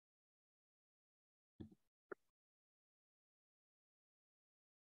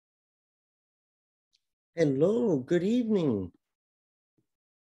Hello, good evening.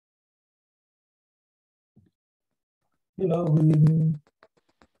 Hello, good evening.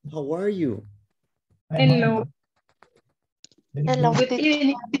 How are you? Hello. Hello, Good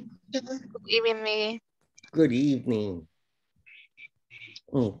evening. good evening. Good evening.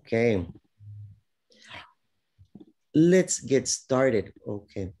 Okay. Let's get started.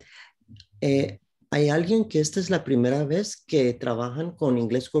 Okay. ¿Hay alguien que esta es la primera vez que trabajan con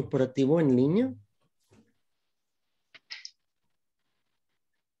inglés corporativo en línea?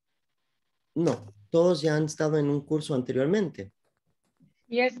 No, todos ya han estado en un curso anteriormente.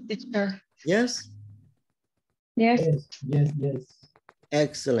 Yes, teacher. Yes? Yes. Yes.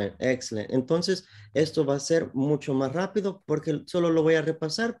 Excellent, excellent. Entonces, esto va a ser mucho más rápido porque solo lo voy a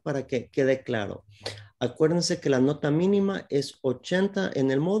repasar para que quede claro. Acuérdense que la nota mínima es 80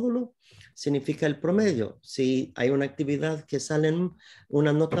 en el módulo, significa el promedio. Si hay una actividad que sale en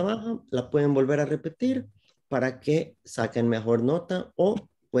una nota baja, la pueden volver a repetir para que saquen mejor nota o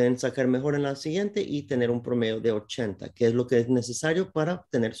pueden sacar mejor en la siguiente y tener un promedio de 80, que es lo que es necesario para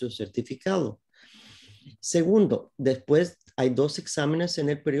tener su certificado. Segundo, después hay dos exámenes en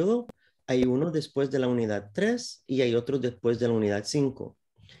el periodo. Hay uno después de la unidad 3 y hay otro después de la unidad 5.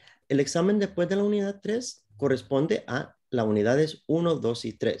 El examen después de la unidad 3 corresponde a las unidades 1, 2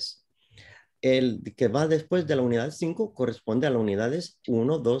 y 3. El que va después de la unidad 5 corresponde a las unidades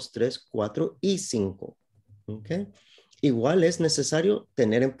 1, 2, 3, 4 y 5. ¿Okay? Igual es necesario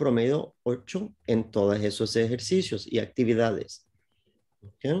tener en promedio 8 en todos esos ejercicios y actividades.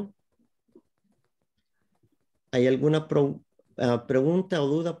 ¿Okay? ¿Hay alguna pregunta o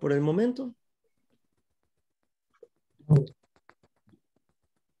duda por el momento?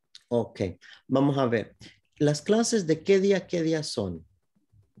 Ok, vamos a ver. ¿Las clases de qué día son?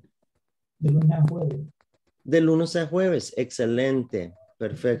 De lunes a jueves. De lunes a jueves, excelente,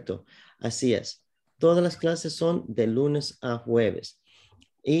 perfecto. Así es. Todas las clases son de lunes a jueves.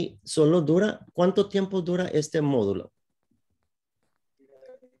 Y solo dura, ¿cuánto tiempo dura este módulo?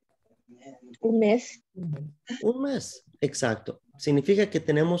 Un mes. Un mes, exacto. Significa que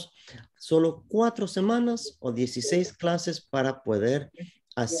tenemos solo 4 semanas o 16 clases para poder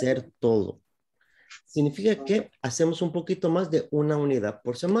hacer todo. Significa que hacemos un poquito más de una unidad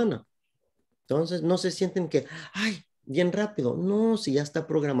por semana. Entonces, no se sienten que, ay, bien rápido. No, si ya está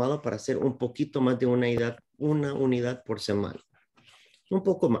programado para hacer un poquito más de una unidad por semana. Un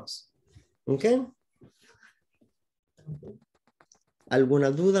poco más. ¿Ok?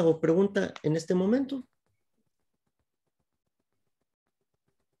 ¿Alguna duda o pregunta en este momento?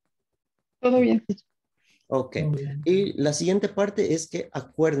 Todo bien, teacher. Ok. Y la siguiente parte es que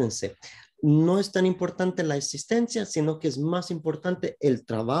acuérdense, no es tan importante la existencia, sino que es más importante el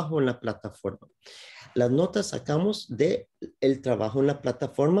trabajo en la plataforma. Las notas sacamos de el trabajo en la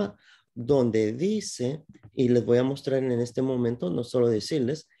plataforma donde dice, y les voy a mostrar en este momento, no solo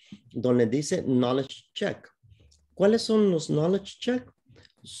decirles, donde dice Knowledge Check. ¿Cuáles son los Knowledge Check?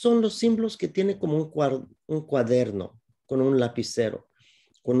 Son los símbolos que tiene como un cuaderno con un lapicero.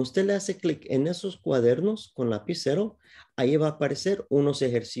 Cuando usted le hace clic en esos cuadernos con lapicero, ahí va a aparecer unos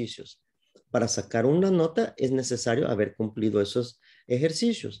ejercicios. Para sacar una nota es necesario haber cumplido esos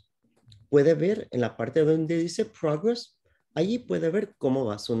ejercicios. Puede ver en la parte donde dice Progress, allí puede ver cómo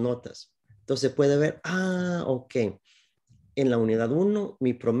va sus notas. Entonces puede ver, ok, en la unidad 1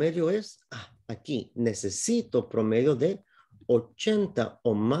 mi promedio es, aquí necesito promedio de 80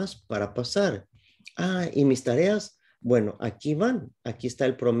 o más para pasar. Y mis tareas, bueno, aquí van, aquí está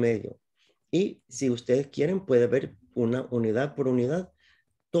el promedio. Y si ustedes quieren, puede ver una unidad por unidad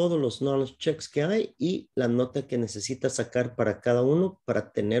todos los knowledge checks que hay y la nota que necesita sacar para cada uno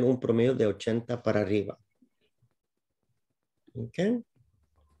para tener un promedio de 80 para arriba. Okay.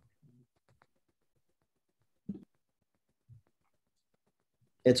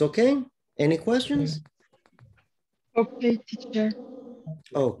 It's okay. Any questions? Okay, teacher.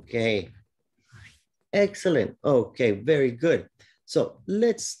 Okay. Excellent. Okay, very good. So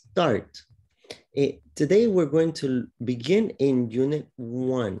let's start. Today we're going to begin in Unit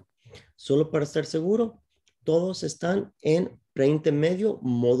 1. Solo para estar seguro, todos están en preintermedio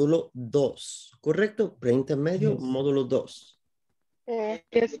módulo 2, ¿correcto? Preintermedio Yes. módulo 2.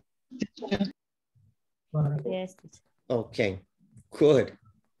 Yes, teacher. Yes. Okay, good.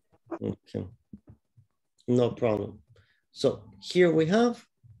 Okay, no problem. So here we have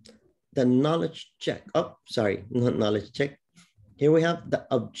the knowledge check. Oh, sorry, not knowledge check. Here we have the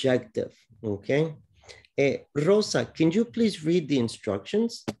objective, okay? Rosa, can you please read the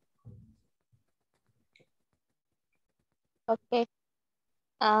instructions? Okay.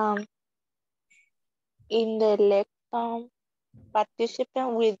 In the lesson,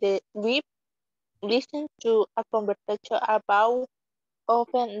 participant with listen to a conversation about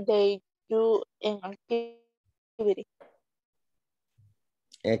often they do an activity.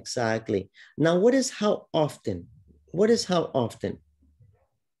 Exactly. Now, what is how often? What is how often?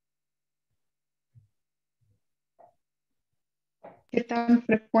 ¿Qué tan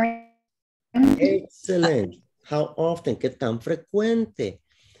frecuente? Excellent. How often? ¿Qué tan frecuente?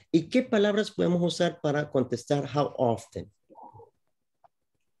 ¿Y qué palabras podemos usar para contestar how often?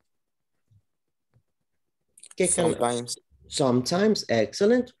 ¿Qué Sometimes. Sometimes.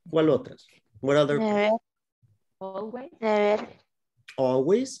 Excellent. ¿Cuál otras? What other? Never, Always. never,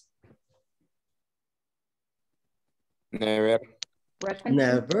 Always. Never. Frequently.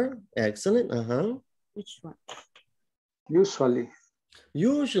 Never. Excellent. Which one? Usually.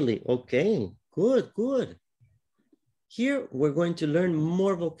 Usually. Okay. Good, good. Here, we're going to learn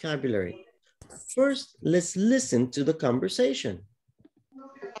more vocabulary. First, let's listen to the conversation.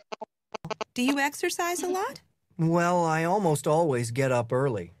 Do you exercise a lot? Well, I almost always get up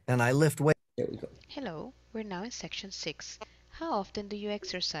early, and I lift weights. There we go. Hello, we're now in section 6. How often do you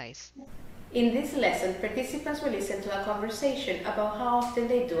exercise? In this lesson, participants will listen to a conversation about how often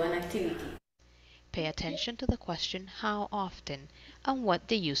they do an activity. Pay attention to the question how often and what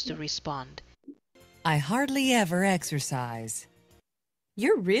they use to respond. I hardly ever exercise.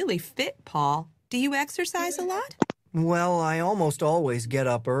 You're really fit, Paul. Do you exercise a lot? Well, I almost always get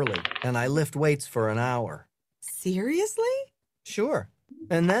up early, and I lift weights for an hour. Seriously? Sure.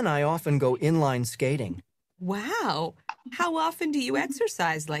 And then I often go inline skating. Wow. How often do you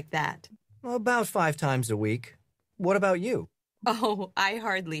exercise like that? About 5 times a week. What about you? Oh, I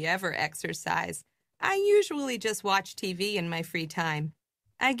hardly ever exercise. I usually just watch TV in my free time.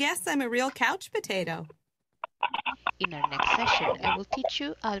 I guess I'm a real couch potato. In our next session, I will teach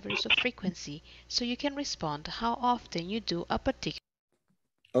you adverbs of frequency so you can respond how often you do a particular.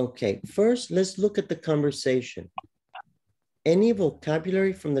 Okay, first, let's look at the conversation. Any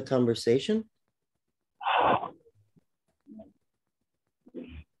vocabulary from the conversation?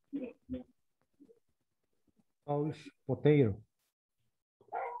 Couch potato.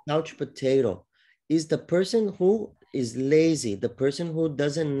 Couch potato is the person who is lazy, the person who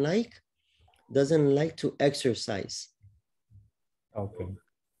doesn't like to exercise. Okay.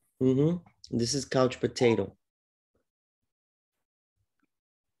 This is couch potato.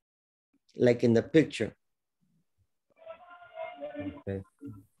 Like in the picture. Okay.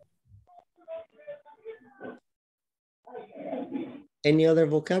 Any other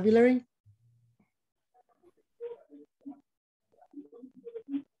vocabulary?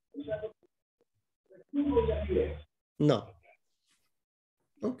 No.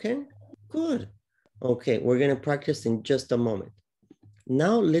 Okay, good. Okay, we're going to practice in just a moment.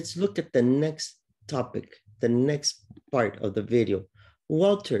 Now let's look at the next topic, the next part of the video.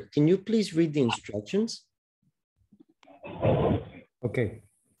 Walter, can you please read the instructions? Okay.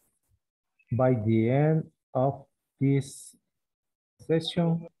 By the end of this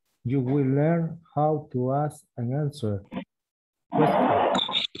session, you will learn how to ask and answer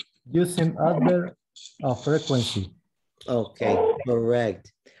questions using adverbs of frequency. Okay,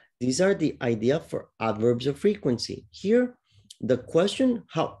 correct. These are the idea for adverbs of frequency. Here, the question,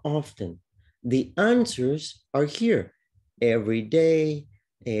 how often? The answers are here. Every day,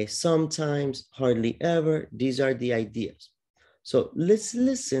 sometimes, hardly ever. These are the ideas. So let's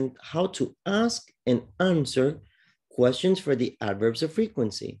listen how to ask and answer questions for the adverbs of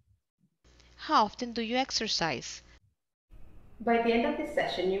frequency. How often do you exercise? By the end of this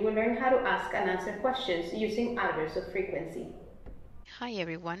session, you will learn how to ask and answer questions using adverbs of frequency. Hi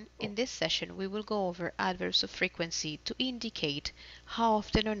everyone, in this session we will go over adverbs of frequency to indicate how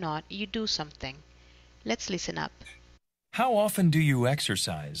often or not you do something. Let's listen up. How often do you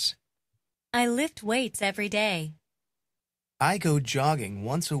exercise? I lift weights every day. I go jogging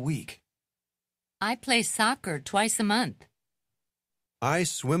once a week. I play soccer twice a month. I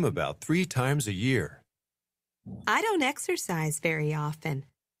swim about 3 times a year. I don't exercise very often.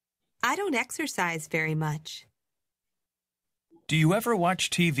 I don't exercise very much. Do you ever watch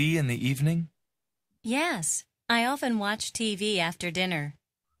TV in the evening? Yes, I often watch TV after dinner.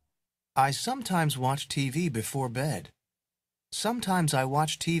 I sometimes watch TV before bed. Sometimes I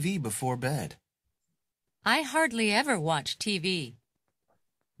watch TV before bed. I hardly ever watch TV.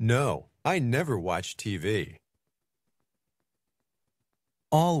 No, I never watch TV.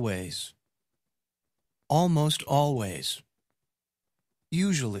 Always. Almost always.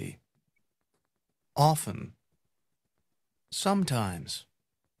 Usually. Often. Sometimes.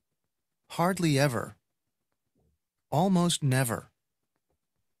 Hardly ever. Almost never.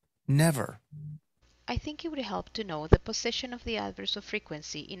 Never. I think it would help to know the position of the adverbs of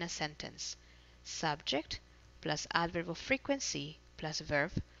frequency in a sentence. Subject plus adverb of frequency plus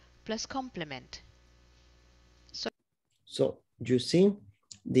verb plus complement. So you see,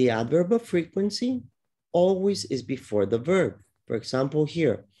 the adverb of frequency always is before the verb. For example,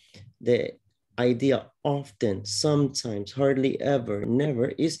 here, the idea often, sometimes, hardly ever, never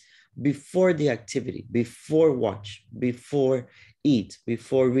is before the activity, before watch, before eat,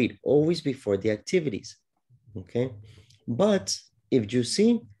 before read, always before the activities, okay? But if you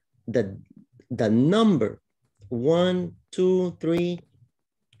see that the number 1, 2, 3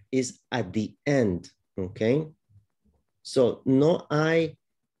 is at the end, okay? So no, I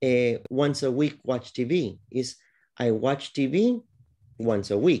once a week watch TV, is I watch TV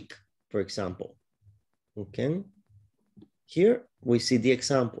once a week, for example, okay? Here we see the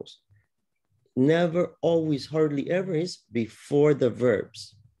examples. Never, always, hardly ever is before the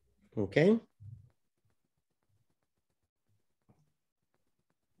verbs, okay?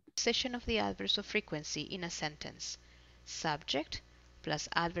 Position of the adverbs of frequency in a sentence. Subject plus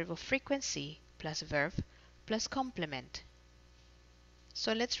adverb of frequency plus verb plus complement.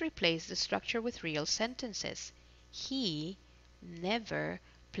 So let's replace the structure with real sentences. He never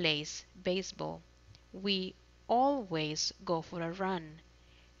plays baseball. We always go for a run.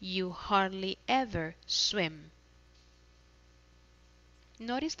 You hardly ever swim.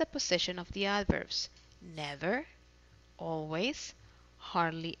 Notice the position of the adverbs. Never, always,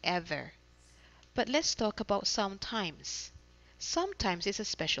 hardly ever. But let's talk about sometimes. Sometimes is a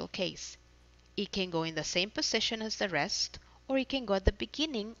special case. It can go in the same position as the rest, or it can go at the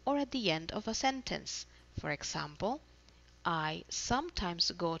beginning or at the end of a sentence. For example, I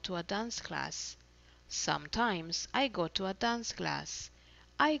sometimes go to a dance class. Sometimes I go to a dance class.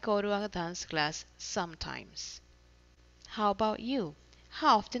 I go to a dance class sometimes. How about you?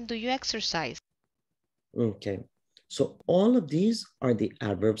 How often do you exercise? Okay, so all of these are the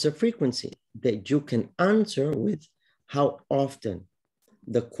adverbs of frequency that you can answer with how often.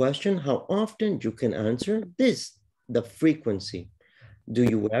 The question, how often, you can answer this, the frequency. Do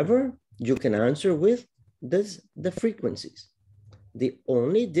you ever? You can answer with this, the frequencies. The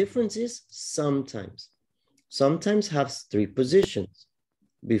only difference is sometimes. Sometimes has 3 positions: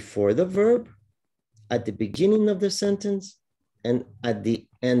 before the verb, at the beginning of the sentence, and at the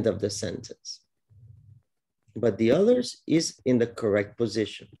end of the sentence. But the others is in the correct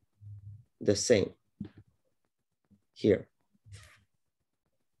position, the same. Here.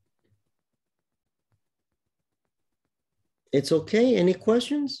 It's okay, any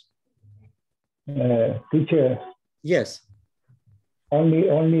questions? Teacher. Yes.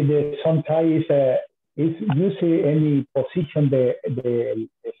 Only the sometimes is using any position the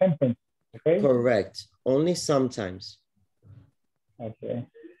sentence, okay? Correct, only sometimes. Okay.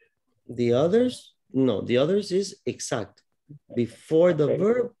 The others, no, the others is exact. Before the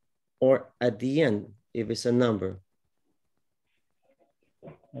verb or at the end, if it's a number.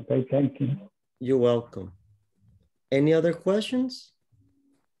 Okay, thank you. You're welcome. Any other questions?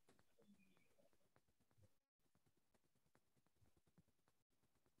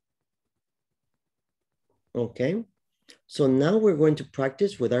 Okay, so now we're going to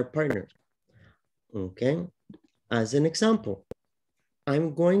practice with our partner. Okay, as an example,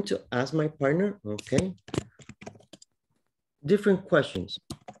 I'm going to ask my partner, okay, different questions.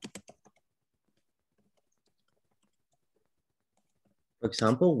 For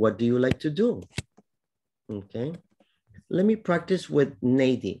example, what do you like to do? Okay, let me practice with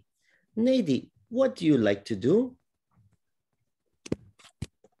Nady. Nady, what do you like to do?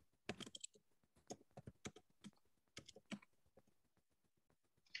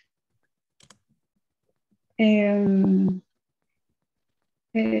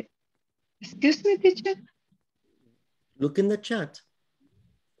 Excuse me, teacher? Look in the chat.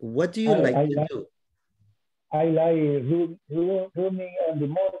 What do you like to do? I like running in the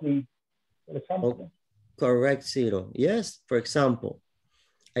morning, for example. Oh, correct, Ciro. Yes, for example,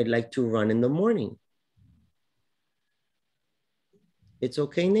 I'd like to run in the morning. It's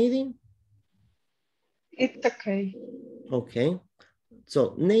okay, Nadine? It's okay. Okay.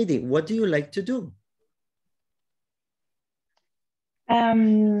 So, Nadine, what do you like to do?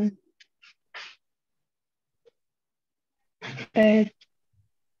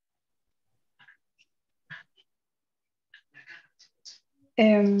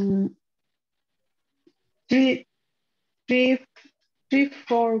 Three,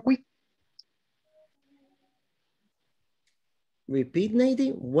 4 weeks. Repeat,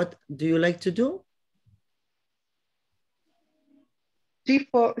 Nadine. What do you like to do? 3,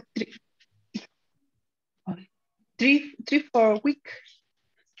 4 weeks.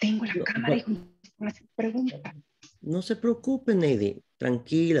 Tengo la cámara y me hace preguntas. No se preocupe, Nadine.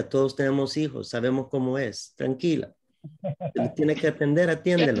 Tranquila, todos tenemos hijos, sabemos cómo es. Tranquila. Tiene que atender,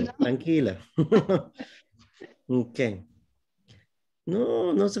 atiéndelo. Tranquila. Ok.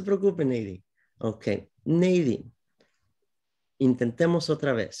 No, no se preocupe, Nady. Ok. Nady, intentemos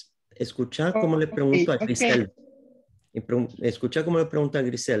otra vez. Escucha cómo le pregunto a Griselda. Escucha cómo le pregunto a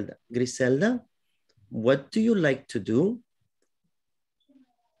Griselda. Griselda, what do you like to do?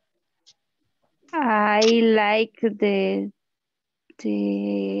 I like the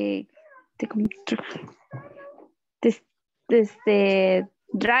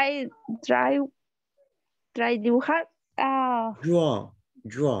dibujar. Draw.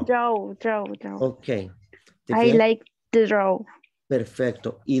 Ok. I like to draw.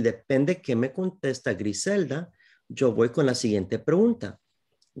 Perfecto. Y depende qué me contesta Griselda, yo voy con la siguiente pregunta.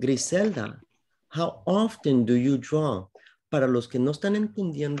 Griselda, how often do you draw? Para los que no están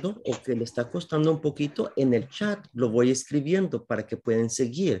entendiendo o que le está costando un poquito, en el chat lo voy escribiendo para que puedan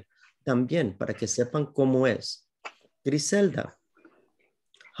seguir también, para que sepan cómo es. Griselda,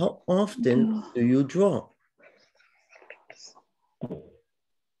 how often do you draw?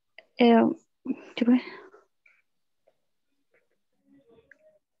 The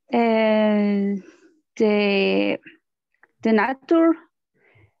nature,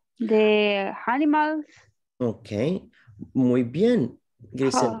 the animals. Ok, muy bien,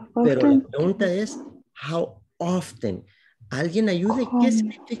 Griselda. Pero la pregunta es, how often? ¿Alguien ayude? ¿Qué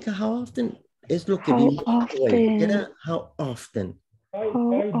significa how often? Es lo que vimos hoy. Era how often.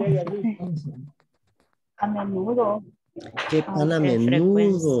 A menudo. ¿Qué tan a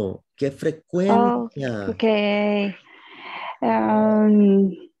menudo? ¿Qué frecuencia? Okay.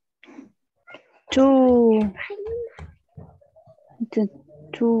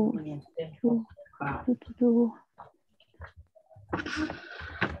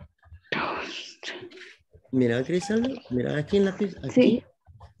 Mira, Griselda, mira aquí en la pista. Aquí. Sí.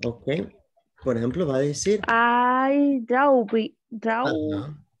 Ok. Por ejemplo, va a decir. I draw.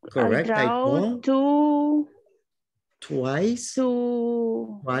 Correct. I draw. Twice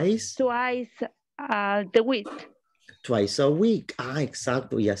the week. Twice a week. Ah,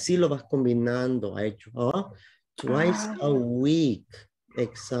 exacto. Y así lo vas combinando. I draw twice a week.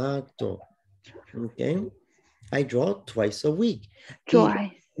 Exacto. Ok. I draw twice a week.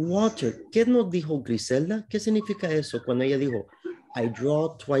 Twice. Water. ¿Qué nos dijo Griselda? ¿Qué significa eso cuando ella dijo I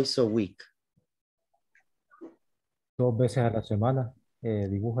draw twice a week? 2 veces a la semana.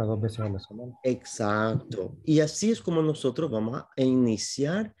 Dibuja 2 veces a la semana. Exacto. Y así es como nosotros vamos a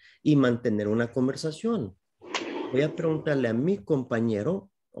iniciar y mantener una conversación. Voy a preguntarle a mi compañero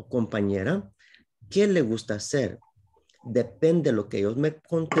o compañera qué le gusta hacer. Depende de lo que ellos me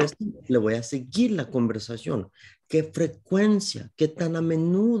contesten, le voy a seguir la conversación. ¿Qué frecuencia? ¿Qué tan a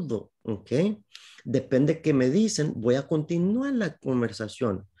menudo? ¿Ok? Depende de qué me dicen, voy a continuar la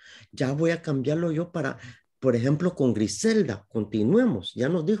conversación. Ya voy a cambiarlo yo para, por ejemplo, con Griselda. Continuemos. Ya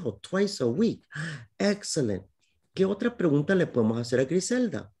nos dijo twice a week. Excelente. ¿Qué otra pregunta le podemos hacer a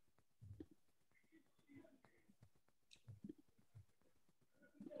Griselda?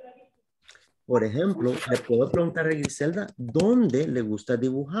 Por ejemplo, le puedo preguntar a Griselda dónde le gusta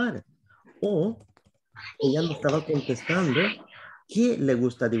dibujar. O ella me estaba contestando qué le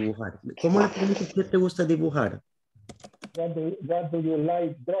gusta dibujar. ¿Cómo le pregunto qué te gusta dibujar? What do you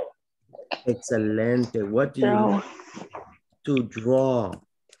like draw? Excelente. What do you like to draw?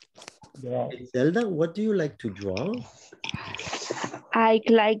 Griselda, what do you like to draw? I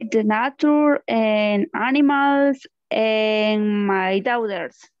like the nature and animals and my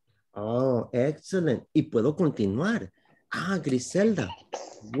daughters. Oh, excellent. Y puedo continuar. Ah, Griselda,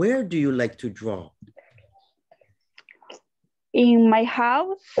 where do you like to draw? In my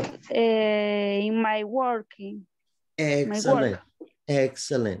house, in my working. Excellent.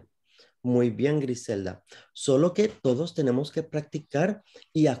 Excellent. Muy bien, Griselda. Solo que todos tenemos que practicar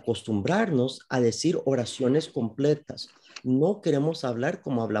y acostumbrarnos a decir oraciones completas. No queremos hablar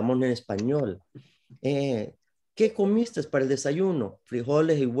como hablamos en español. ¿Qué comiste para el desayuno?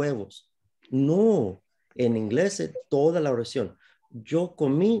 Frijoles y huevos. No, en inglés es toda la oración. Yo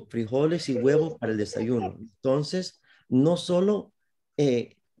comí frijoles y huevos para el desayuno. Entonces, no solo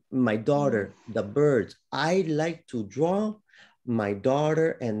my daughter, the birds. I like to draw my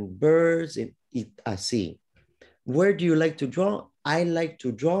daughter and birds y así. Where do you like to draw? I like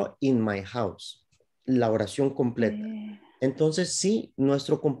to draw in my house. La oración completa. Entonces, si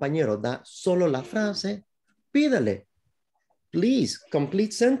nuestro compañero da solo la frase, pídale. Please,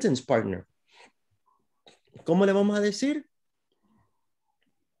 complete sentence, partner. ¿Cómo le vamos a decir?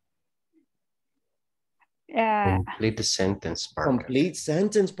 Complete sentence, partner. Complete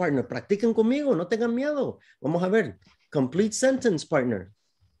sentence, partner. Practiquen conmigo, no tengan miedo. Vamos a ver. Complete sentence, partner.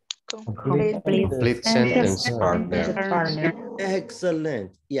 Complete sentence, partner.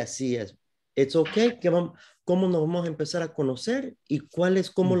 Excelente. Y así es. It's okay. ¿Cómo nos vamos a empezar a conocer? ¿Y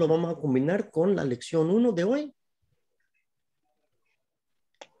cómo lo vamos a combinar con la lección 1 de hoy?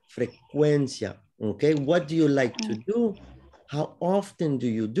 Frecuencia. Okay. What do you like to do? How often do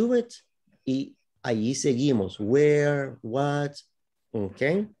you do it? Y ahí seguimos. Where, what.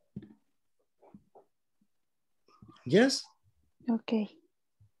 Okay. Yes. Okay.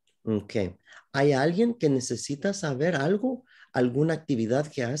 Okay. ¿Hay alguien que necesita saber algo? ¿Alguna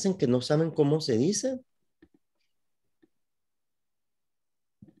actividad que hacen que no saben cómo se dice?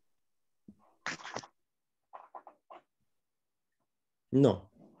 No.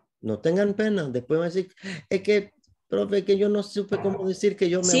 No tengan pena. Después van a decir, es que, profe, que yo no supe cómo decir que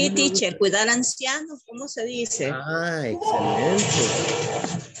yo me... Sí, teacher, cuidar ancianos, ¿cómo se dice? Ah, excelente.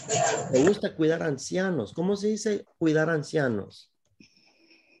 Me gusta cuidar ancianos. ¿Cómo se dice cuidar ancianos?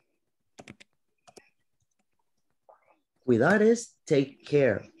 Cuidar es take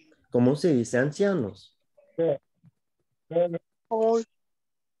care. ¿Cómo se dice ancianos?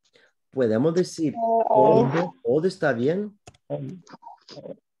 Podemos decir old está bien.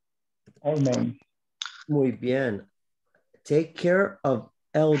 Muy bien. Take care of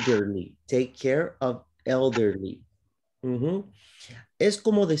elderly. Take care of elderly. Es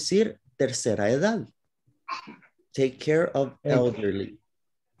como decir tercera edad. Take care of elderly.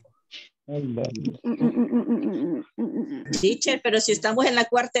 Teacher, pero si estamos en la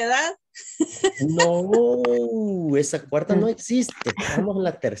cuarta edad. No, esa cuarta no existe. Estamos en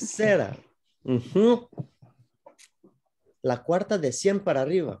la tercera. La cuarta de 100 para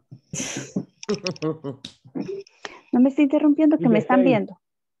arriba. No me estoy interrumpiendo, que me están viendo.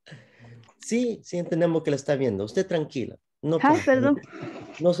 Sí, sí entendemos que la está viendo. Usted tranquila. No, Perdón.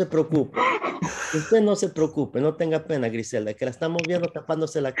 no se preocupe. Usted no se preocupe, no tenga pena, Griselda, que la estamos viendo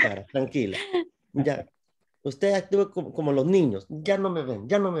tapándose la cara. Tranquila. Ya. Usted actúe como los niños. Ya no me ven,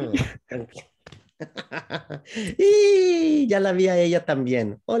 ya no me ven. Tranquila. Y ya la vi a ella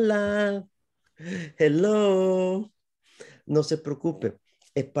también. Hola. Hello. No se preocupe.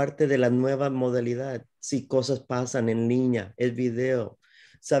 Es parte de la nueva modalidad. Si cosas pasan en línea, el video.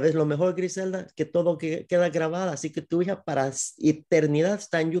 ¿Sabes lo mejor, Griselda? Que todo queda grabado. Así que tu hija para eternidad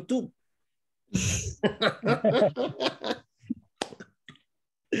está en YouTube.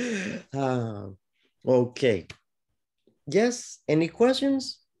 Okay. Yes. Any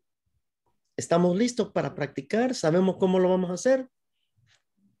questions? ¿Estamos listos para practicar? ¿Sabemos cómo lo vamos a hacer?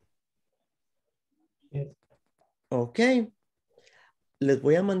 Ok. Les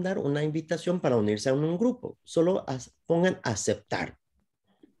voy a mandar una invitación para unirse a un grupo. Solo pongan aceptar.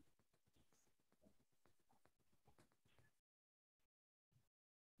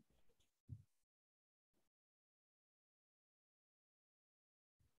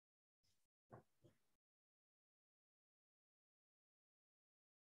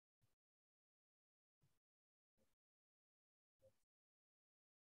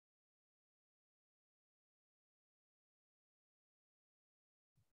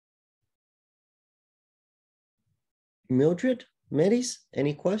 Mildred, Meris,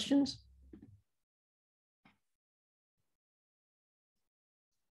 any questions?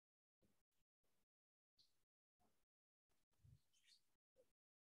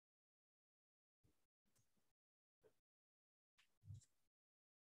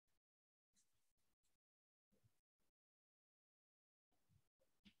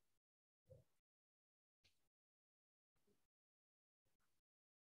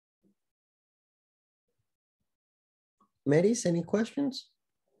 Meris, any questions?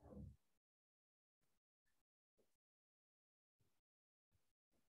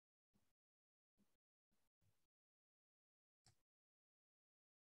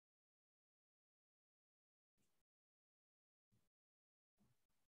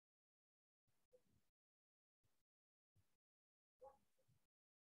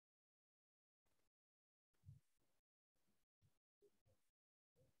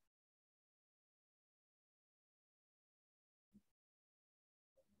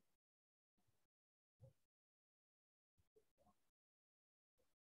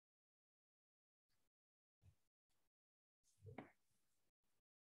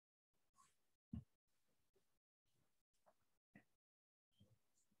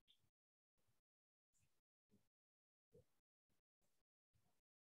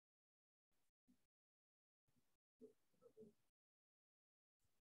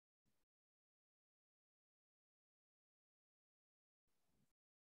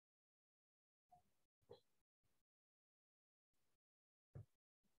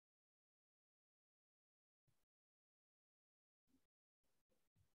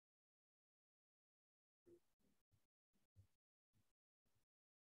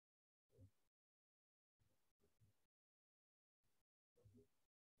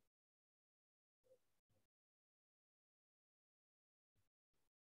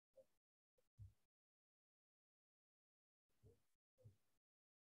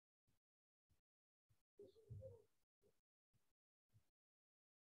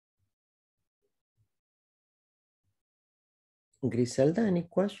 Griselda, any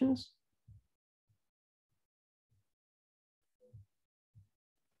questions?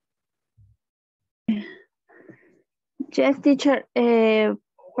 Yes, teacher.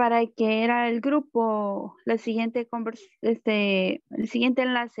 Para que era el grupo, el siguiente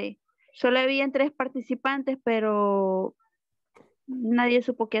enlace. Solo habían 3 participantes, pero nadie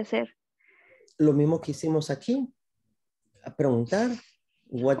supo qué hacer. Lo mismo que hicimos aquí. A preguntar.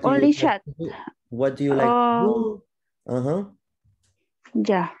 What do you Only like chat. to do? What do you like to do? Ajá.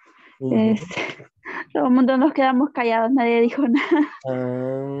 Ya. Ujú. Todo el mundo nos quedamos callados, nadie dijo nada.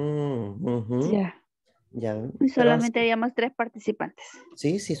 Ujú. Ya. Ya. Y Pero solamente habíamos 3 participantes.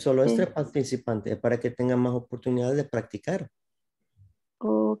 sí, solo es Sí. 3 participantes para que tengan más oportunidades de practicar.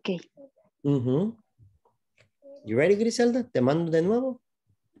 Ok. Ujú. You ready, Griselda? ¿Te mando de nuevo?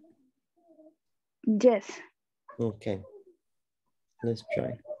 Yes. Okay. Let's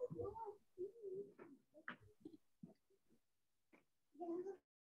try.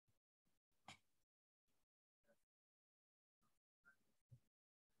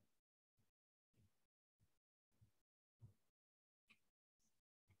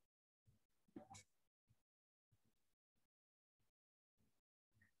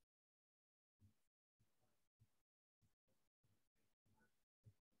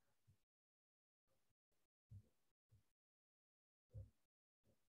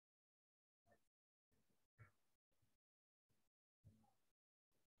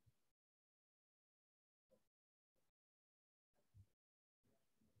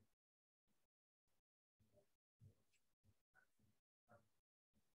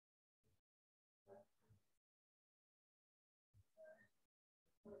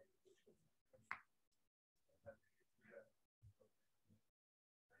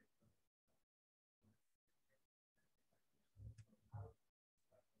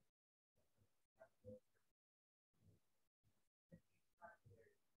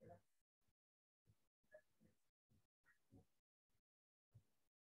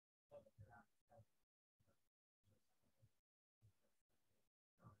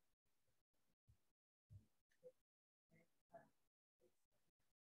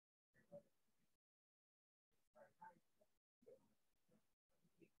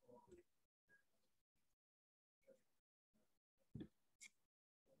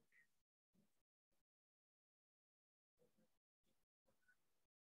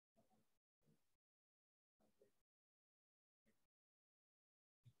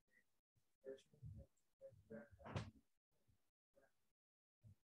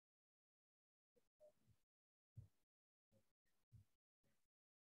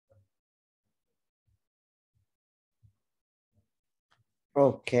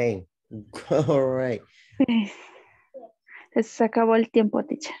 Okay. All right. Se acabó el tiempo,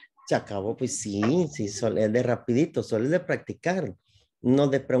 teacher. Se acabó, pues sí, solo es de rapidito, solo es de practicar, no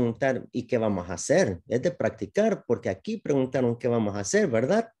de preguntar ¿y qué vamos a hacer? Es de practicar, porque aquí preguntaron qué vamos a hacer,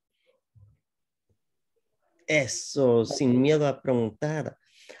 ¿verdad? Eso, sin miedo a preguntar.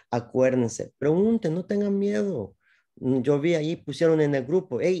 Acuérdense, pregunten, no tengan miedo. Yo vi ahí, pusieron en el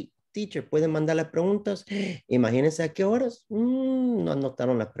grupo, hey, teacher, ¿pueden mandarle preguntas? Imagínense a qué horas. No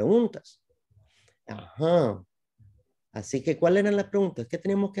anotaron las preguntas. Ajá. Así que, ¿cuáles eran las preguntas? ¿Qué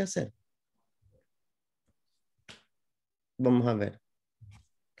teníamos que hacer? Vamos a ver.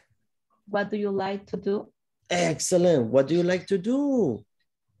 What do you like to do? Excellent. What do you like to do?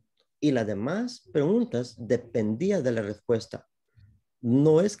 Y las demás preguntas dependía de la respuesta.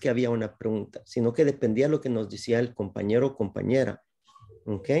 No es que había una pregunta, sino que dependía de lo que nos decía el compañero o compañera.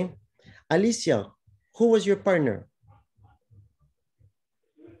 ¿Ok? Alicia, who was your partner?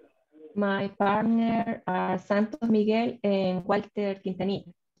 My partner are Santos Miguel and Walter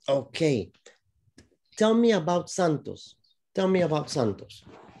Quintanilla. Okay. Tell me about Santos. Tell me about Santos.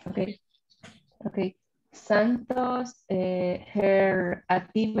 Okay. Okay. Santos, her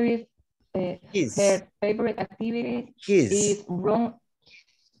activity, her favorite activity is run.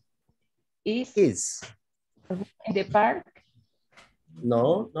 Is in the park?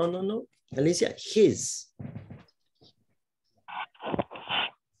 No. Alicia, his.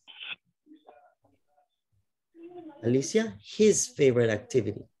 Alicia, his favorite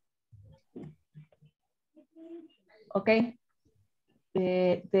activity. Okay.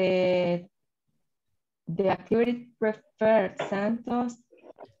 The activity preferred Santos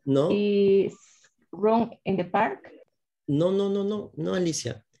is run in the park? No,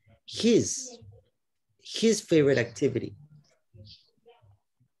 Alicia. His favorite activity.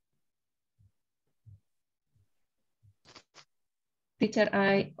 Teacher,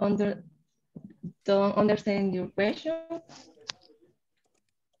 I don't understand your question.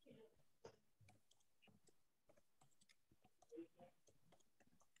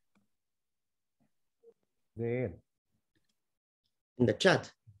 de él. In the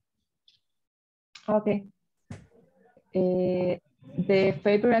chat. Okay. The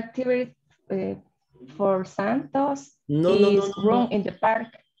favorite activity for Santos is run in the park.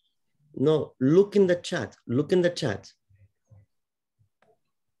 No, look in the chat. Look in the chat.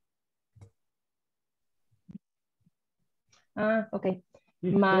 Okay.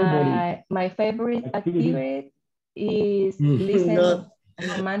 My favorite activity is listening to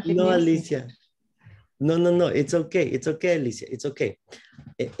romantic no, music. Alicia. No. It's okay. It's okay, Alicia. It's okay.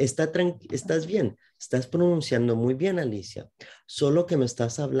 Estás bien. Estás pronunciando muy bien, Alicia. Solo que me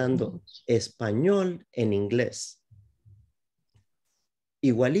estás hablando español en inglés.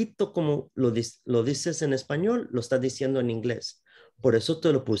 Igualito como lo dices en español, lo estás diciendo en inglés. Por eso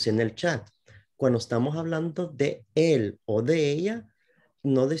te lo puse en el chat. Cuando estamos hablando de él o de ella,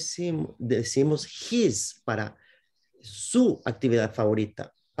 no decimos his para su actividad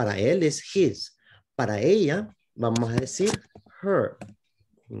favorita. Para él es his. Para ella, vamos a decir her.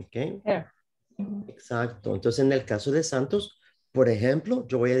 ¿Ok? Her. Exacto. Entonces, en el caso de Santos, por ejemplo,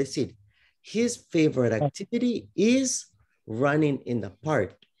 yo voy a decir, his favorite activity is running in the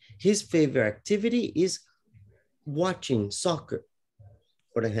park. His favorite activity is watching soccer,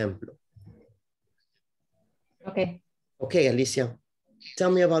 por ejemplo. Okay. Okay, Alicia,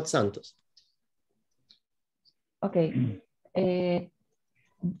 tell me about Santos. Okay.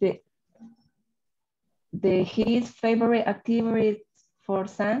 His favorite activity for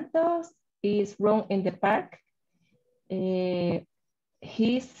Santos is run in the park.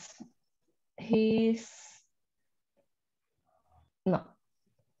 His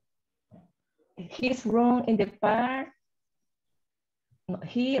run in the park. No,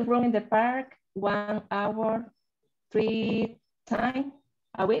 he run in the park 1 hour 3 times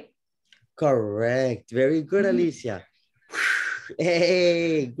a week. Correct. Very good, Alicia.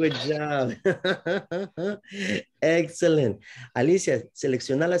 Hey, good job. Excellent. Alicia,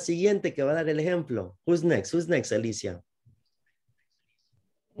 selecciona la siguiente que va a dar el ejemplo. Who's next? Who's next, Alicia?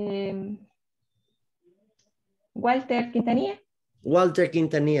 Walter Quintanilla. Walter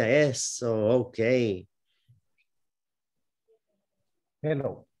Quintanilla. Eso, okay.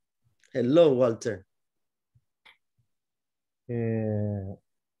 Hello. Hello, Walter.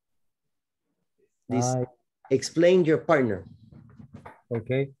 Explain your partner.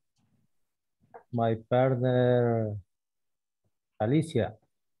 Okay. My partner, Alicia.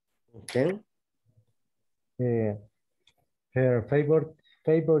 Okay. Her favorite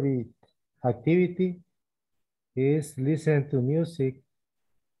activity is listen to music,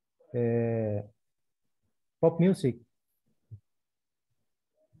 pop music,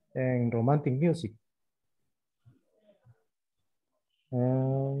 and romantic music.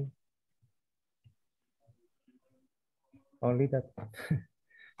 Only that.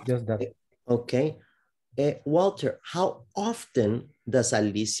 Just that. Okay. Walter, how often does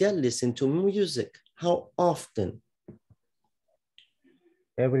Alicia listen to music? How often?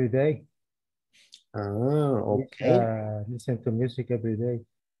 Every day. Okay. Listen to music every day.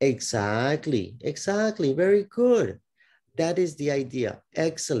 Exactly. Very good. That is the idea.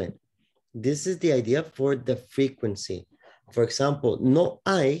 Excellent. This is the idea for the frequency. For example, no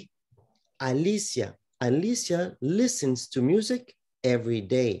hay, Alicia. Alicia listens to music every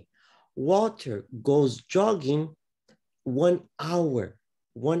day. Walter goes jogging 1 hour.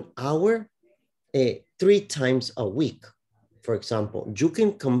 1 hour, 3 times a week. For example, you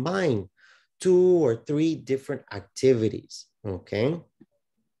can combine 2 or 3 different activities. Okay.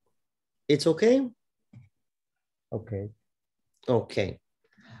 It's okay? Okay.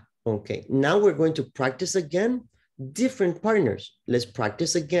 Okay. Now we're going to practice again. Different partners. Let's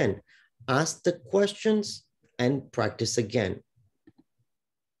practice again. Ask the questions and practice again.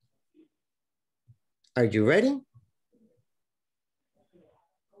 Are you ready?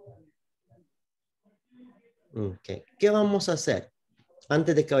 Okay. ¿Qué vamos a hacer?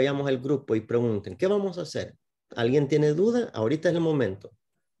 Antes de que vayamos al grupo y pregunten, ¿qué vamos a hacer? ¿Alguien tiene duda? Ahorita es el momento.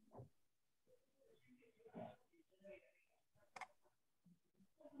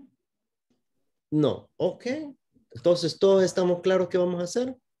 No. Ok. Entonces, ¿todos estamos claros qué vamos a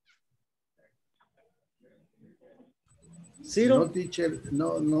hacer? ¿Ciro?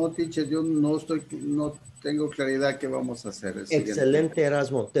 No, teacher, yo no tengo claridad qué vamos a hacer. Excelente,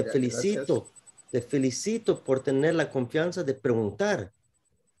 Erasmo. Te felicito. Te felicito por tener la confianza de preguntar.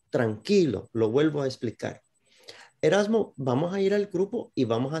 Tranquilo, lo vuelvo a explicar. Erasmo, vamos a ir al grupo y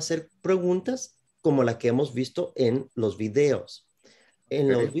vamos a hacer preguntas como la que hemos visto en los videos.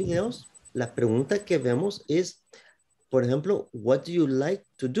 En los videos, la pregunta que vemos es, por ejemplo, what do you like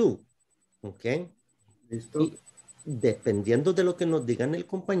to do? ¿Ok? Listo. Y dependiendo de lo que nos digan el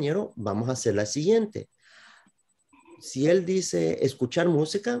compañero, vamos a hacer la siguiente. Si él dice escuchar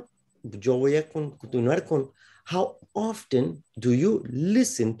música, yo voy a continuar con how often do you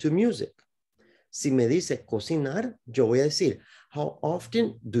listen to music? Si me dice cocinar, yo voy a decir how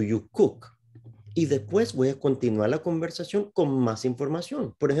often do you cook? Y después voy a continuar la conversación con más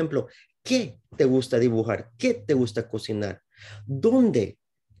información. Por ejemplo, ¿qué te gusta dibujar? ¿Qué te gusta cocinar? ¿Dónde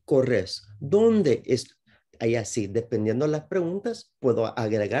corres? ¿Dónde es? Ahí así, dependiendo de las preguntas, puedo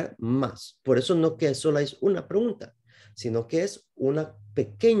agregar más. Por eso no que solo es una pregunta, sino que es una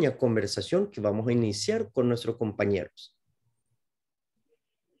pequeña conversación que vamos a iniciar con nuestros compañeros.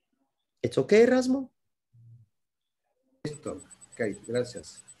 ¿Es ok, Erasmo? Listo. Ok,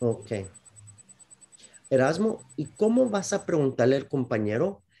 gracias. Ok. Erasmo, ¿y cómo vas a preguntarle al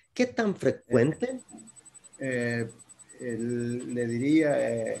compañero qué tan frecuente? Le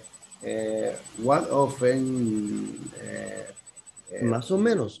diría what often Más o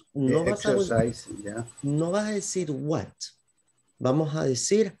menos. No vas exercise, yeah. No vas a decir what. Vamos a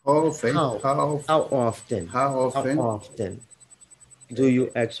decir how often. How often do you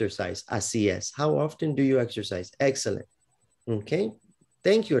exercise? Así es. How often do you exercise? Excellent. Okay.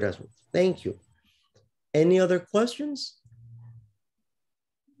 Thank you, Erasmo. Thank you. Any other questions?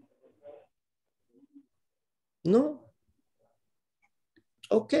 No?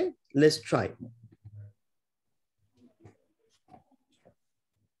 Okay, let's try.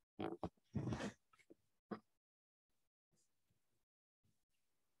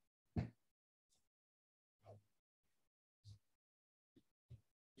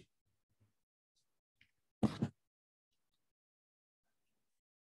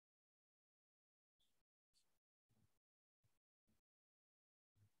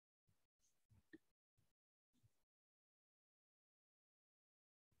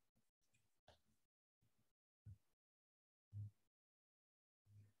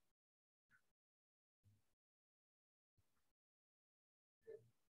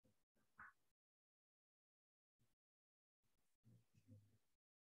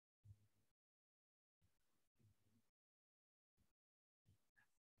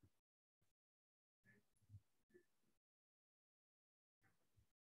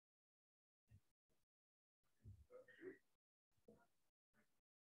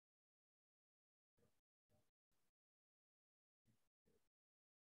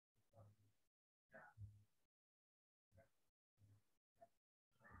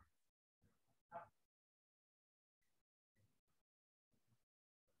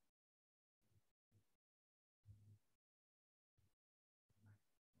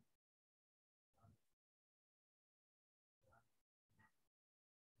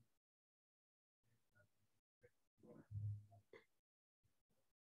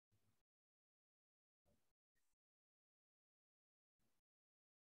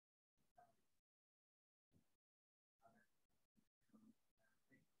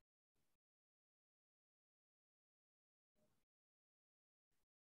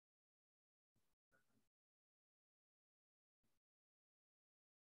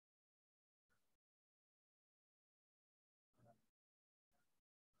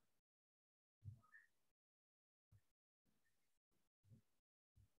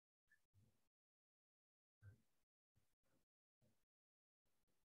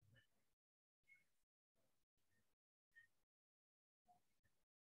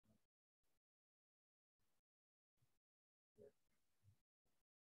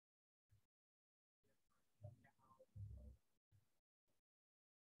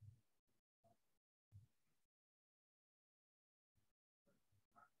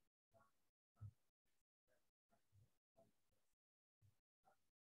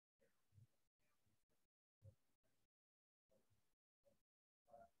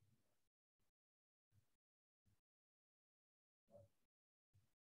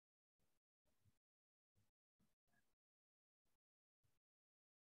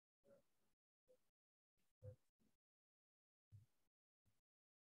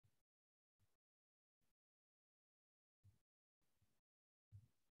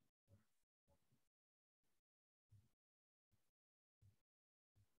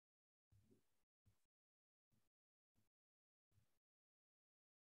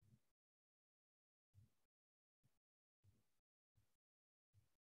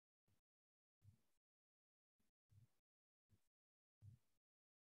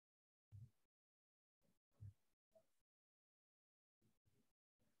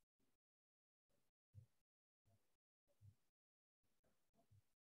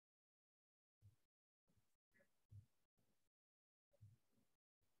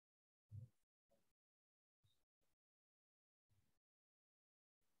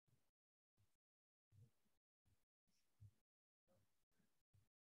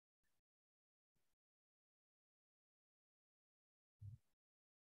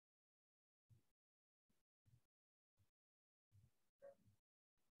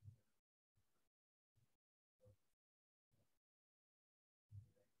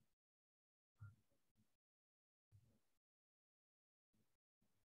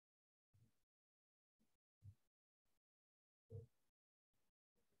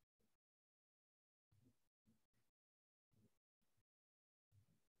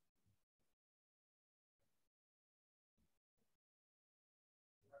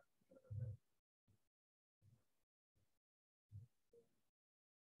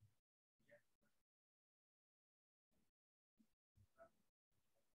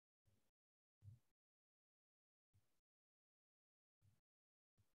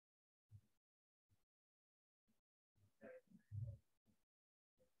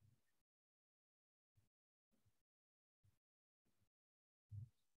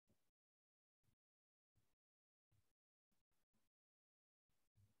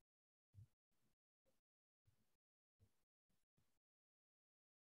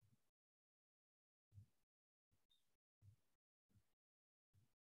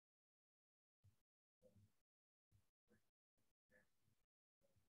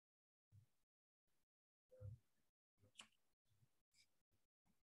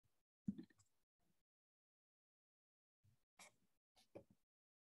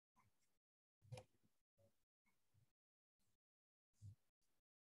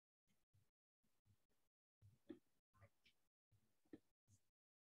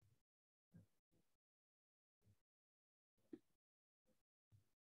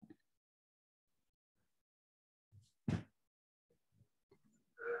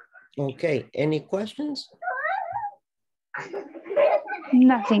 Okay, any questions?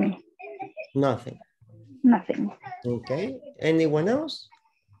 Nothing. Nothing. Nothing. Okay, anyone else?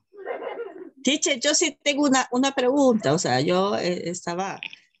 Teacher, yo sí tengo una pregunta, o sea, yo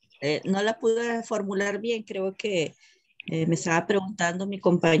no la pude formular bien, creo que me estaba preguntando mi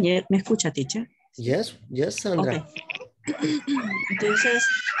compañero, ¿me escucha, teacher? Yes, Sandra. Okay. Entonces,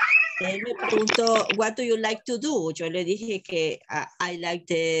 él me preguntó, what do you like to do? Yo le dije que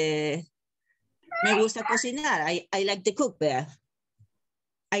me gusta cocinar, I like to cook, ¿verdad?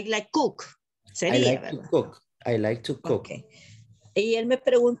 I like cook, sería, I like ¿verdad? to cook. I like to cook. Okay. Y él me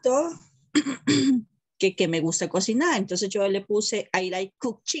preguntó que me gusta cocinar, entonces yo le puse I like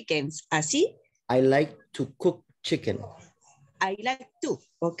cook chickens, ¿así? I like to cook chicken. I like to,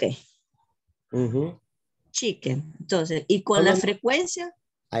 ok. Mm-hmm. Chicken, entonces, y con la frecuencia.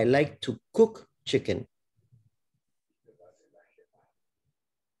 I like to cook chicken.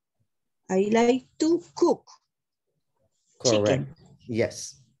 I like to cook Correct. chicken.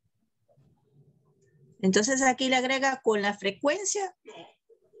 Yes. Entonces aquí le agrega con la frecuencia,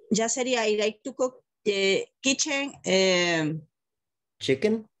 ya sería I like to cook kitchen.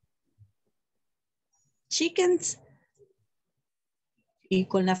 Chicken. Chickens. Y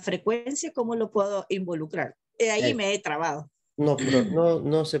con la frecuencia, ¿cómo lo puedo involucrar? Ahí me he trabado. No, pero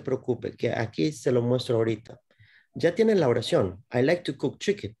no se preocupe, que aquí se lo muestro ahorita. Ya tiene la oración. I like to cook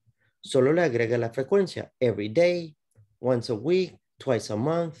chicken. Solo le agrega la frecuencia. Every day, once a week, twice a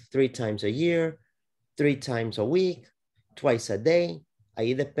month, 3 times a year, 3 times a week, twice a day.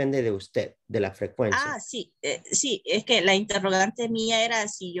 Ahí depende de usted, de la frecuencia. Ah, sí, sí, es que la interrogante mía era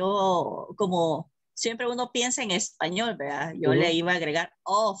si yo, como siempre uno piensa en español, ¿verdad? Yo le iba a agregar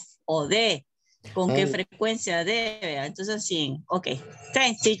off o de, con qué frecuencia de, ¿verdad? Entonces sí, ok.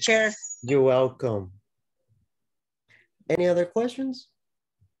 Thanks, teacher. You're welcome. Any other questions?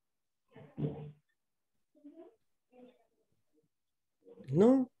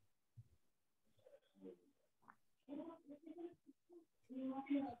 No?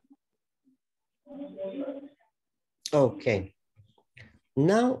 Okay.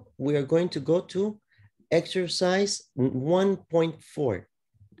 Now we are going to go to exercise 1.4.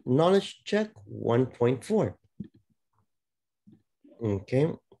 Knowledge check 1.4.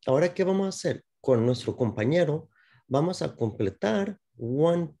 Okay. Ahora, ¿qué vamos a hacer? Con nuestro compañero, vamos a completar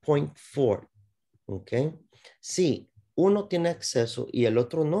 1.4. Okay. Si uno tiene acceso y el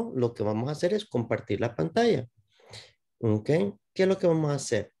otro no, lo que vamos a hacer es compartir la pantalla. Okay. ¿Qué es lo que vamos a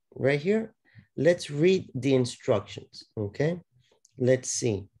hacer? Right here, let's read the instructions. Okay. Let's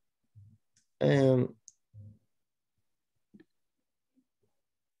see.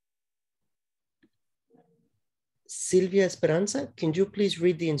 Silvia Esperanza, can you please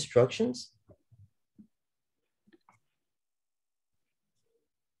read the instructions?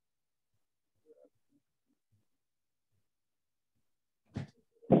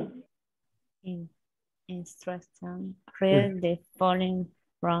 Instruction. Read the following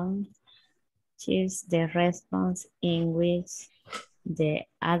from. Choose the response in which the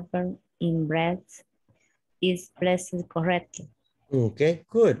adverb in brackets is placed correctly. Okay,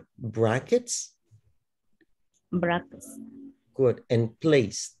 good. Brackets? Brackets. Good. And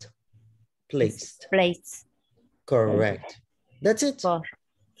placed? Placed. Placed. Correct. That's it.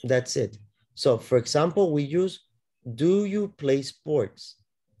 That's it. So, for example, we use, do you play sports?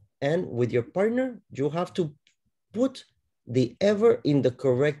 And with your partner, you have to put the ever in the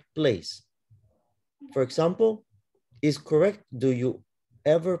correct place. For example, is correct, do you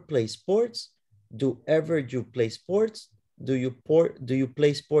ever play sports? Do ever you play sports? Do you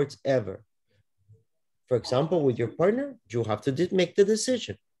play sports ever? For example, with your partner, you have to make the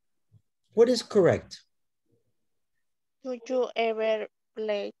decision. What is correct? Do you ever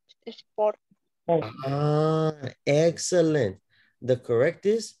play sport? Ah, excellent. The correct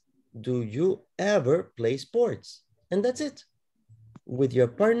is, do you ever play sports? And that's it. With your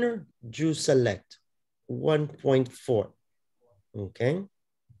partner, you select 1.4. Okay.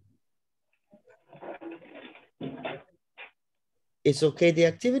 It's okay, the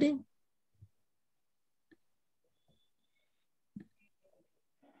activity?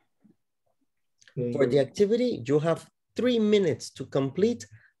 For the activity, you have 3 minutes to complete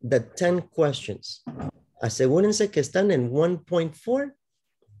the 10 questions. Asegúrense que están en 1.4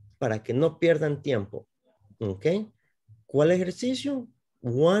 para que no pierdan tiempo. ¿Ok? ¿Cuál ejercicio?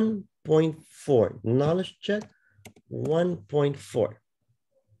 1.4. Knowledge check 1.4.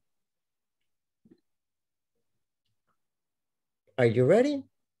 Are you ready?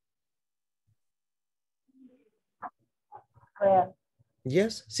 Well,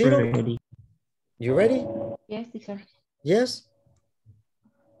 Yes, Ciro? ready. You ready? Yes, teacher. Yes?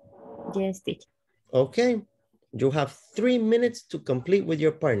 Yes, teacher. Okay. You have 3 minutes to complete with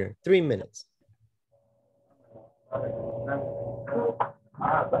your partner. 3 minutes.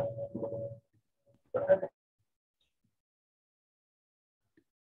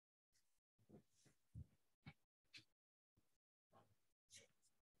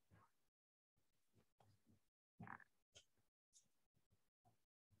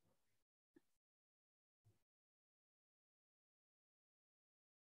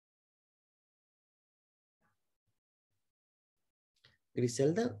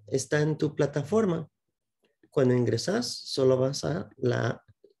 Griselda, está en tu plataforma. Cuando ingresas, solo vas a la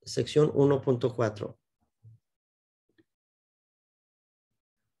sección 1.4.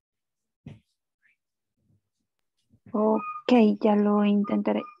 Ok, ya lo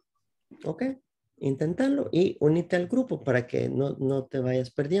intentaré. Ok, inténtalo y únete al grupo para que no te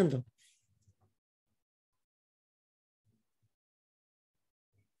vayas perdiendo.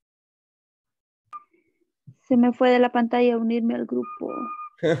 Se me fue de la pantalla unirme al grupo.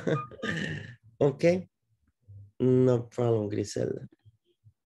 Ok, no problem, Griselda.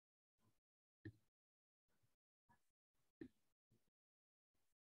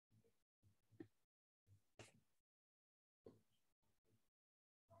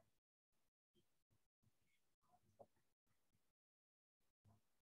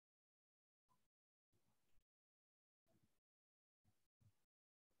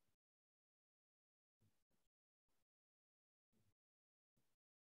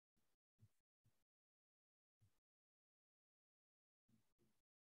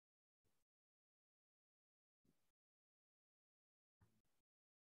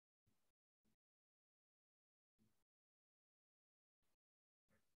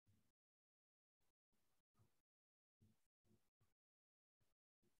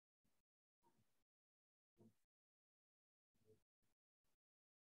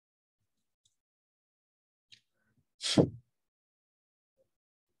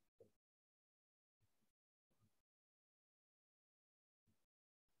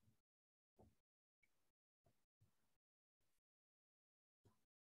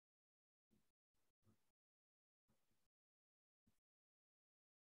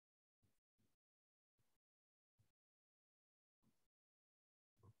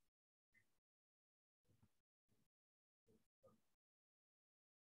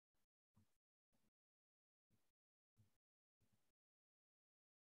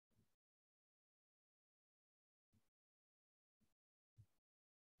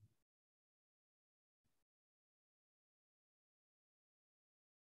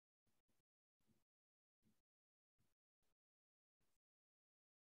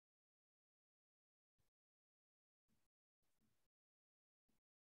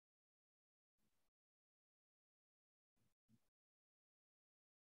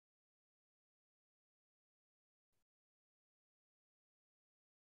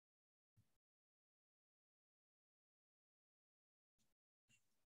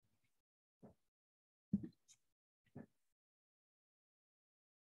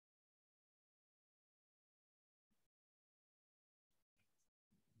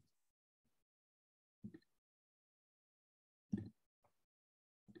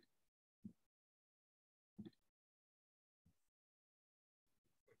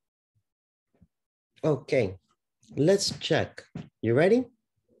 Okay, let's check. You ready?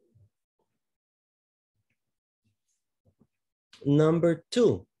 Number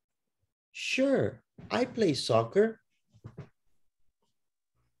 2. Sure, I play soccer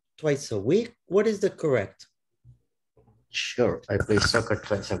twice a week. What is the correct? Sure, I play soccer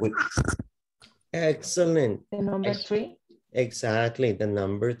twice a week. Excellent. The number 3. Exactly, the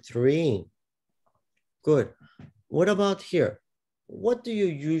number 3. Good. What about here? What do you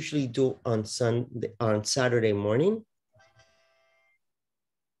usually do on Saturday morning?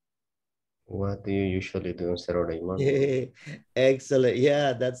 What do you usually do on Saturday morning? Excellent.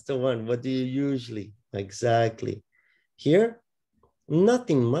 Yeah, that's the one. What do you usually? Exactly. Here,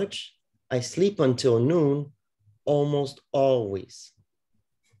 nothing much. I sleep until noon, almost always.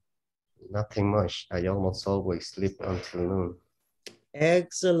 Nothing much. I almost always sleep until noon.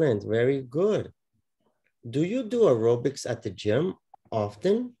 Excellent. Very good. Do you do aerobics at the gym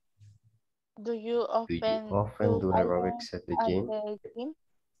often? Do you often do aerobics at the gym?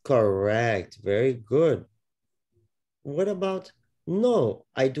 Correct. Very good. What about no,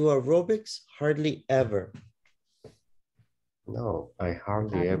 I do aerobics hardly ever. No, I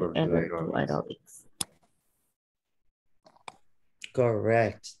hardly ever do aerobics.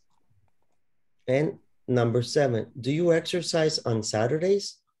 Correct. And number 7, do you exercise on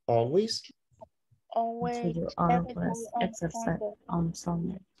Saturdays? Always? Always. Do you always exercise on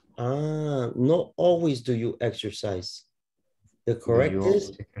Sunday? Not always do you exercise. The Do correct you is,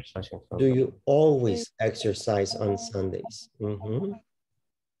 always exercise on do Sunday? you always exercise on Sundays?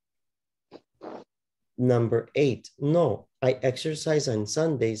 Number 8, no, I exercise on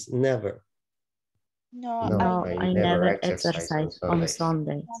Sundays, never. No, No, I never exercise on exercise on Sundays.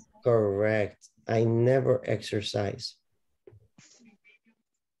 Sundays. Correct, I never exercise.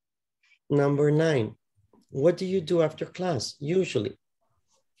 Number 9, what do you do after class, usually?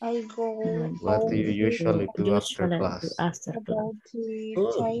 I go What do you usually do after class? about to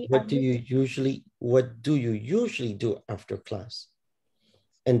Good. try What do you usually do after class?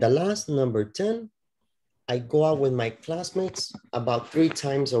 And the last, number 10, I go out with my classmates about 3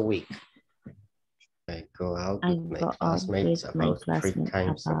 times a week. I go out with my classmates about 3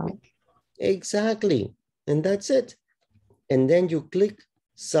 times a week. Exactly. And that's it. And then you click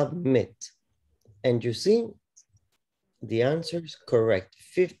submit. And you see the answers correct.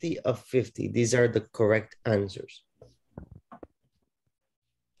 50 of 50. These are the correct answers.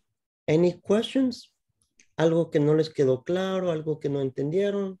 Any questions? ¿Algo que no les quedó claro? ¿Algo que no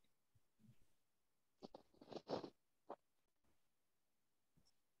entendieron?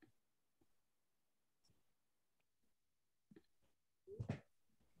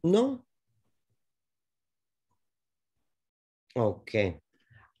 ¿No? Ok.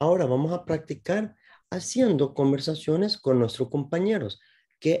 Ahora vamos a practicar haciendo conversaciones con nuestros compañeros.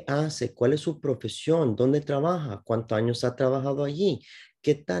 ¿Qué hace? ¿Cuál es su profesión? ¿Dónde trabaja? ¿Cuántos años ha trabajado allí?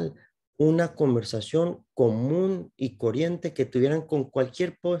 ¿Qué tal una conversación común y corriente que tuvieran con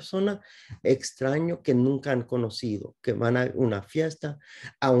cualquier persona extraño que nunca han conocido? Que van a una fiesta,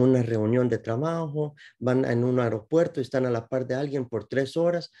 a una reunión de trabajo, van en un aeropuerto y están a la par de alguien por 3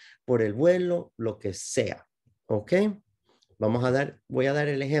 horas, por el vuelo, lo que sea. ¿Ok? Voy a dar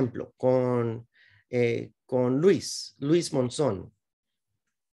el ejemplo con Luis Monzón.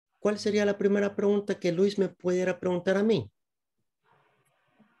 ¿Cuál sería la primera pregunta que Luis me pudiera preguntar a mí?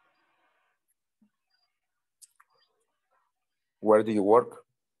 Where do you work?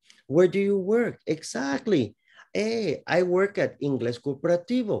 Where do you work? Exactly. Hey, I work at Ingles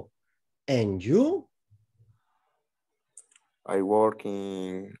Corporativo. And you? I work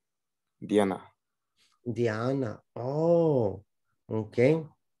in Diana. Diana. Oh, ok.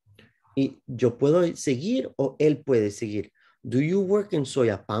 Y yo puedo seguir o él puede seguir. Do you work in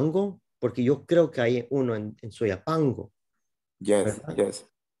Soyapango? Porque yo creo que hay uno en Soyapango. Yes, ¿verdad? yes.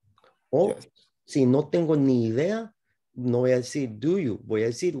 O si no tengo ni idea, no voy a decir do you, voy a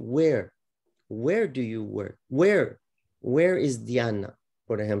decir where. Where do you work? Where is Diana,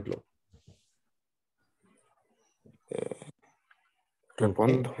 por ejemplo?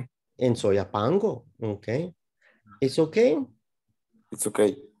 Respondo. Okay. En Soyapango, ok. ¿Es okay? It's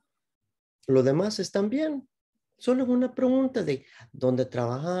okay. Lo demás están bien. Solo es una pregunta de dónde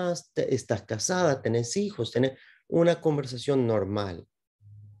trabajas, estás casada, tenés hijos, tenés una conversación normal.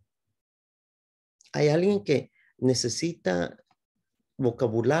 ¿Hay alguien que necesita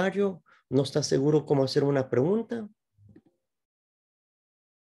vocabulario? ¿No está seguro cómo hacer una pregunta?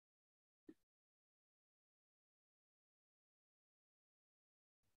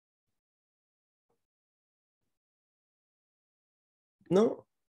 No.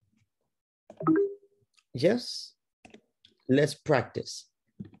 Yes. Let's practice.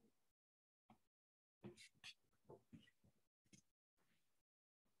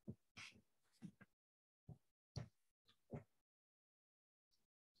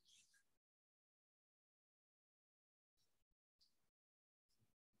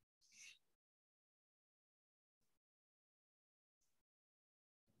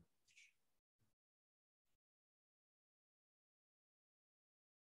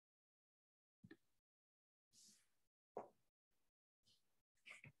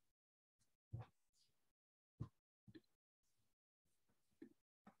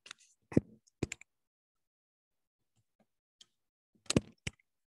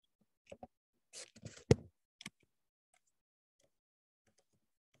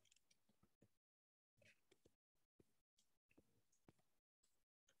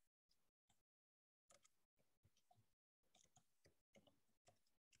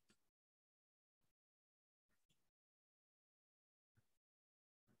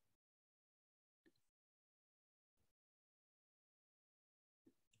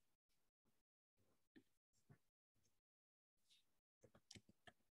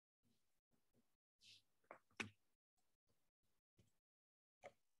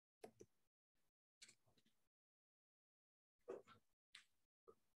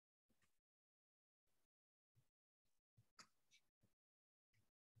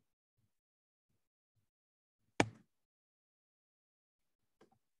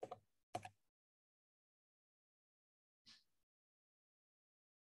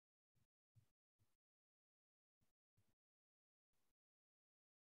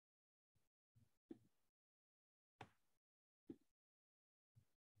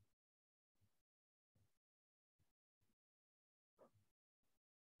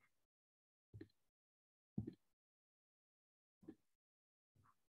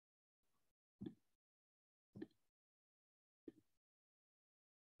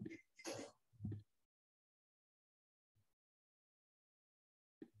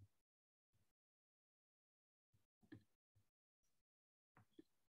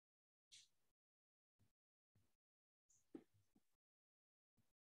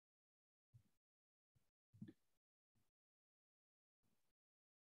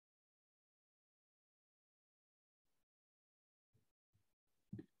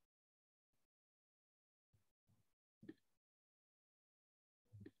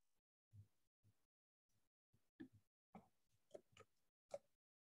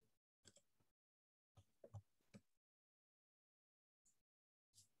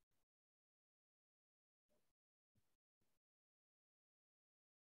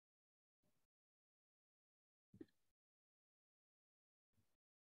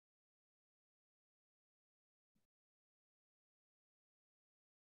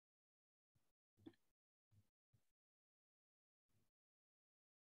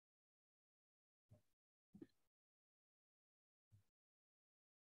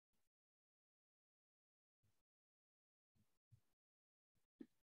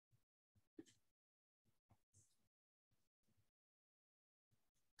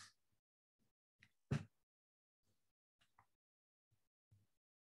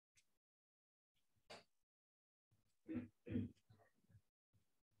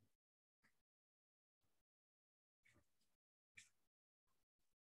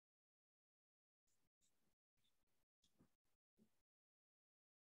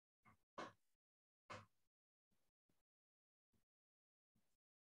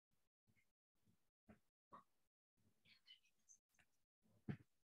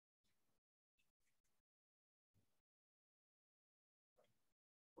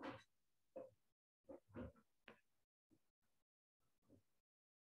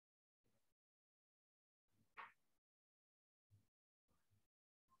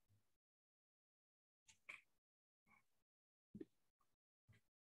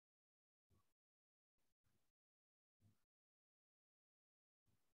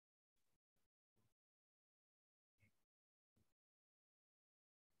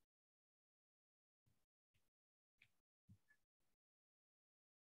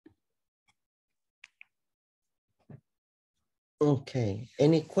 Okay.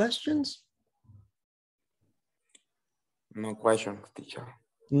 Any questions? No questions, teacher.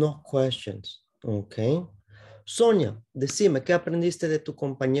 No questions. Okay. Sonia, decime, ¿qué aprendiste de tu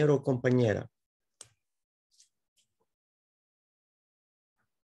compañero o compañera?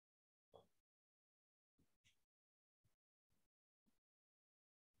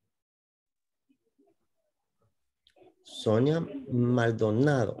 Sonia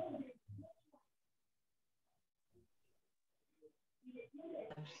Maldonado.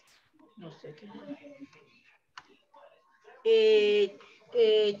 No sé qué.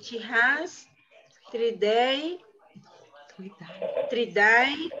 She has 3 day. 3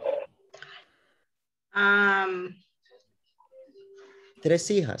 day.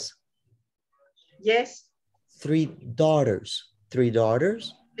 3 hijas. Yes. 3 daughters. 3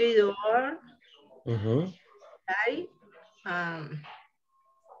 daughters. 3 door. Uh-huh.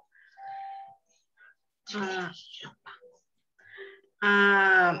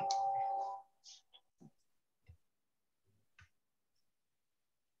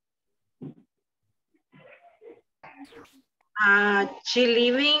 She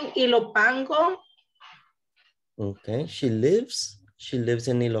living in Ilopango. Okay. She lives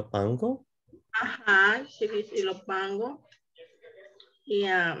in Ilopango. Ajá, she lives in Ilopango. Y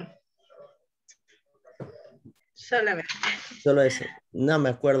Solo eso. No me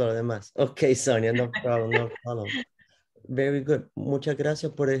acuerdo lo demás. Ok, Sonia, no problem, no problem. Very good. Muchas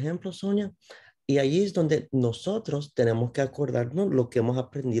gracias por el ejemplo, Sonia. Y ahí es donde nosotros tenemos que acordarnos lo que hemos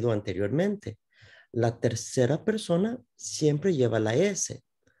aprendido anteriormente. La tercera persona siempre lleva la S.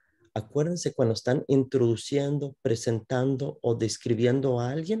 Acuérdense cuando están introduciendo, presentando o describiendo a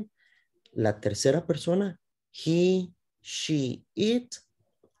alguien, la tercera persona, he, she, it,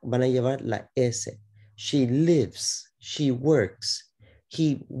 van a llevar la S. She lives, she works,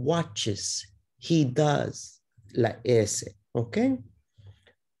 he watches, he does, la S. ¿Ok?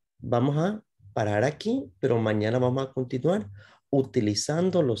 Vamos a parar aquí, pero mañana vamos a continuar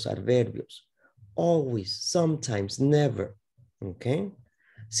utilizando los adverbios. Always, sometimes, never. ¿Ok?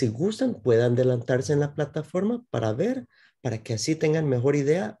 Si gustan, pueden adelantarse en la plataforma para ver, para que así tengan mejor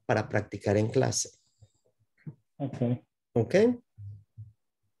idea para practicar en clase. Ok. ¿Ok?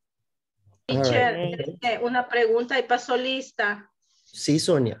 Teacher, una pregunta y pasó lista. Sí,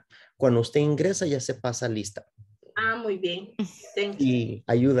 Sonia. Cuando usted ingresa ya se pasa lista. Muy bien. Thank you. Y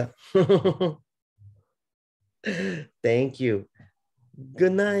ayuda. Thank you.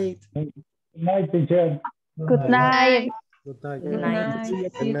 Good night. Good night, teacher. Good night. Good night. Good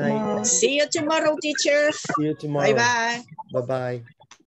night. Good night. See you tomorrow, teachers. See you tomorrow. Bye-bye. Bye-bye.